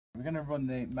we're going to run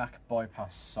the Mac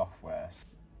bypass software.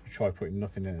 Try putting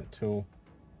nothing in at all.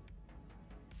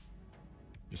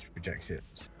 Just rejects it.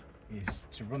 Is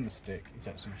to run the stick is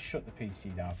actually shut the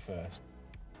PC down first.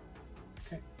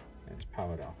 Okay, and it's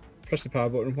powered off. Press the power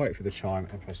button, wait for the chime,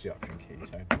 and press the option key.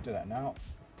 So do that now.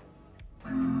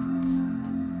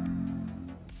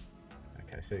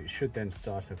 Okay, so it should then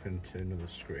start up into another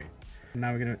screen.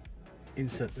 Now we're going to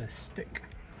insert the stick.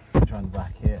 Try on the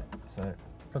back here. So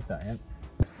plug that in,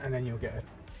 and then you'll get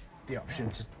the option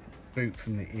to boot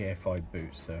from the EFI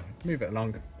Boot. So move it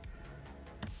along.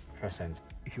 Press enter.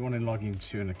 If you want to log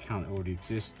into an account that already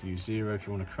exists, use 0. If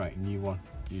you want to create a new one,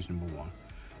 use number 1. So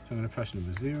I'm going to press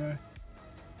number 0,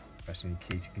 press any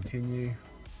key to continue,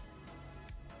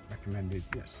 recommended,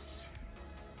 yes.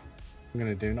 I'm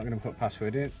going to do, not going to put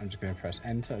password in, I'm just going to press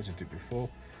enter as I did before.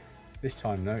 This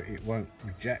time though, it won't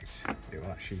reject, it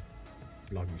will actually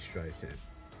log you straight in.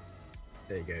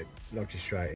 There you go, logged you straight in.